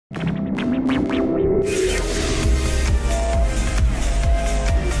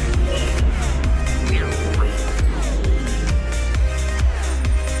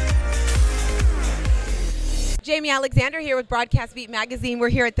Jaimi Alexander here with Broadcast Beat Magazine. We're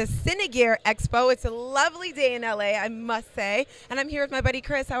here at the Cinegear Expo. It's a lovely day in LA, I must say. And I'm here with my buddy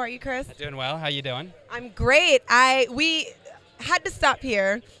Chris. How are you, Chris? Doing well. How you doing? I'm great. We had to stop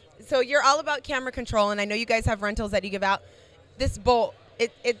here. So you're all about camera control, and I know you guys have rentals that you give out. This bolt,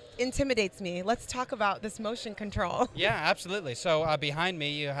 it intimidates me. Let's talk about this motion control. Yeah, absolutely. So behind me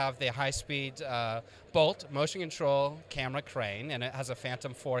you have the high-speed bolt motion control camera crane, and it has a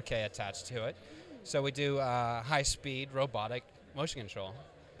Phantom 4K attached to it. So we do high-speed robotic motion control.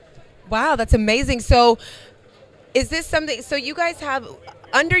 Wow, that's amazing. So is this something, so you guys have,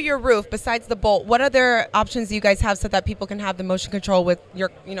 under your roof, besides the bolt, what other options do you guys have so that people can have the motion control with your,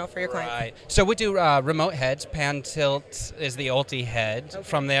 for your clients? Right. So we do remote heads. Pan tilt is the ulti head. Okay.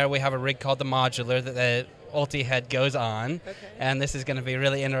 From there we have a rig called the modular that the ulti head goes on. Okay. And this is going to be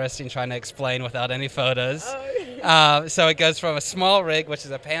really interesting trying to explain without any photos. So it goes from a small rig, which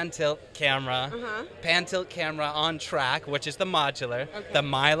is a pan tilt camera, pan tilt camera on track, which is the modular. Okay. The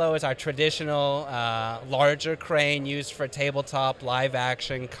Milo is our traditional larger crane used for tabletop, live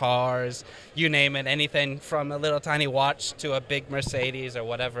action, cars, you name it, anything from a little tiny watch to a big Mercedes or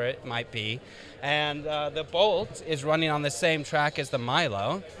whatever it might be. And the bolt is running on the same track as the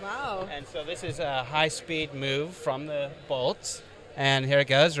Milo. Wow. And so this is a high-speed move from the bolt. And here it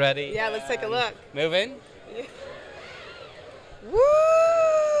goes, ready? Yeah, let's take a look. Moving. Yeah. Woo!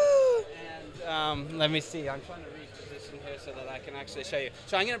 And let me see, I'm trying to reposition here so that I can actually show you.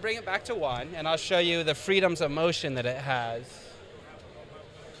 So I'm going to bring it back to one, and I'll show you the freedoms of motion that it has.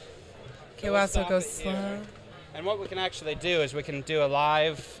 Okay, well, so it goes slow. And what we can actually do is we can do a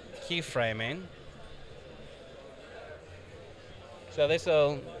live keyframing. So this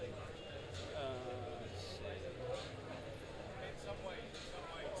will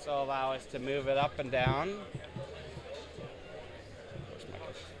allow us to move it up and down.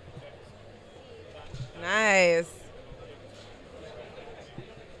 Nice.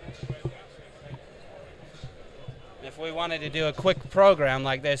 If we wanted to do a quick program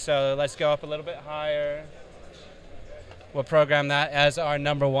like this, so let's go up a little bit higher. We'll program that as our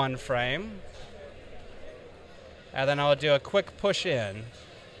 #1 frame. And then I'll do a quick push in.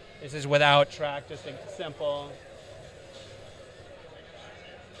 This is without track, just a simple,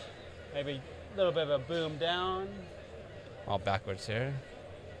 maybe a little bit of a boom down. All backwards here.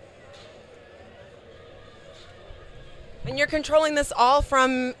 And you're controlling this all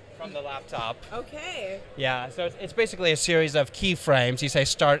from the laptop. Okay. Yeah, so it's basically a series of keyframes. You say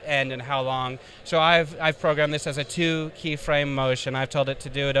start, end, and how long. So I've programmed this as a 2 keyframe motion. I've told it to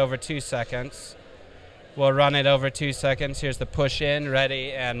do it over 2 seconds. We'll run it over 2 seconds. Here's the push in,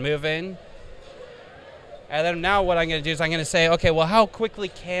 ready, and moving. And then now what I'm going to do is I'm going to say, okay, well, how quickly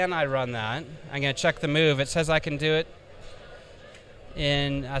can I run that? I'm going to check the move. It says I can do it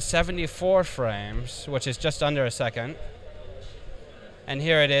in 74 frames, which is just under a second. And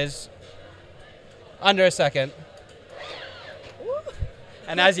here it is, under a second.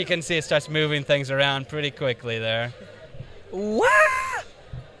 And as you can see, it starts moving things around pretty quickly there. Wow!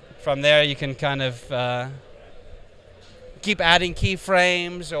 From there, you can kind of keep adding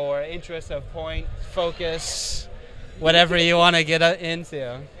keyframes or interest of point, focus, whatever you want to get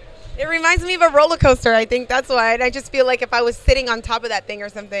into. It reminds me of a roller coaster, I think that's why. And I just feel like if I was sitting on top of that thing or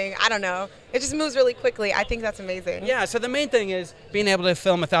something, I don't know. It just moves really quickly. I think that's amazing. Yeah, so the main thing is being able to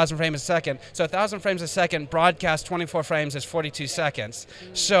film 1,000 frames a second. So 1,000 frames a second, broadcast 24 frames is 42 seconds.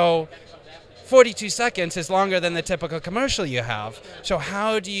 So 42 seconds is longer than the typical commercial you have. So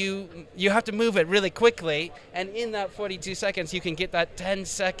how do you have to move it really quickly, and in that 42 seconds you can get that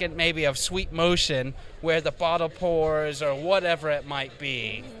 10-second maybe of sweet motion where the bottle pours or whatever it might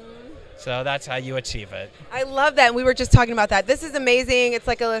be. So that's how you achieve it. I love that, and we were just talking about that. This is amazing. It's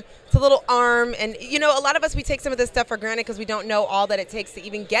like it's a little arm, and a lot of us, we take some of this stuff for granted because we don't know all that it takes to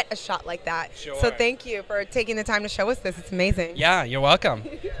even get a shot like that. Sure. So thank you for taking the time to show us this. It's amazing. Yeah, you're welcome.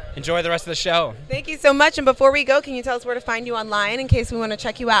 Enjoy the rest of the show. Thank you so much, and before we go, can you tell us where to find you online in case we want to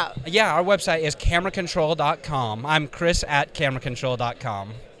check you out? Yeah, our website is cameracontrol.com. I'm Chris at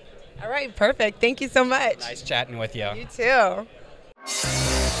cameracontrol.com. All right, perfect. Thank you so much. Nice chatting with you. You too.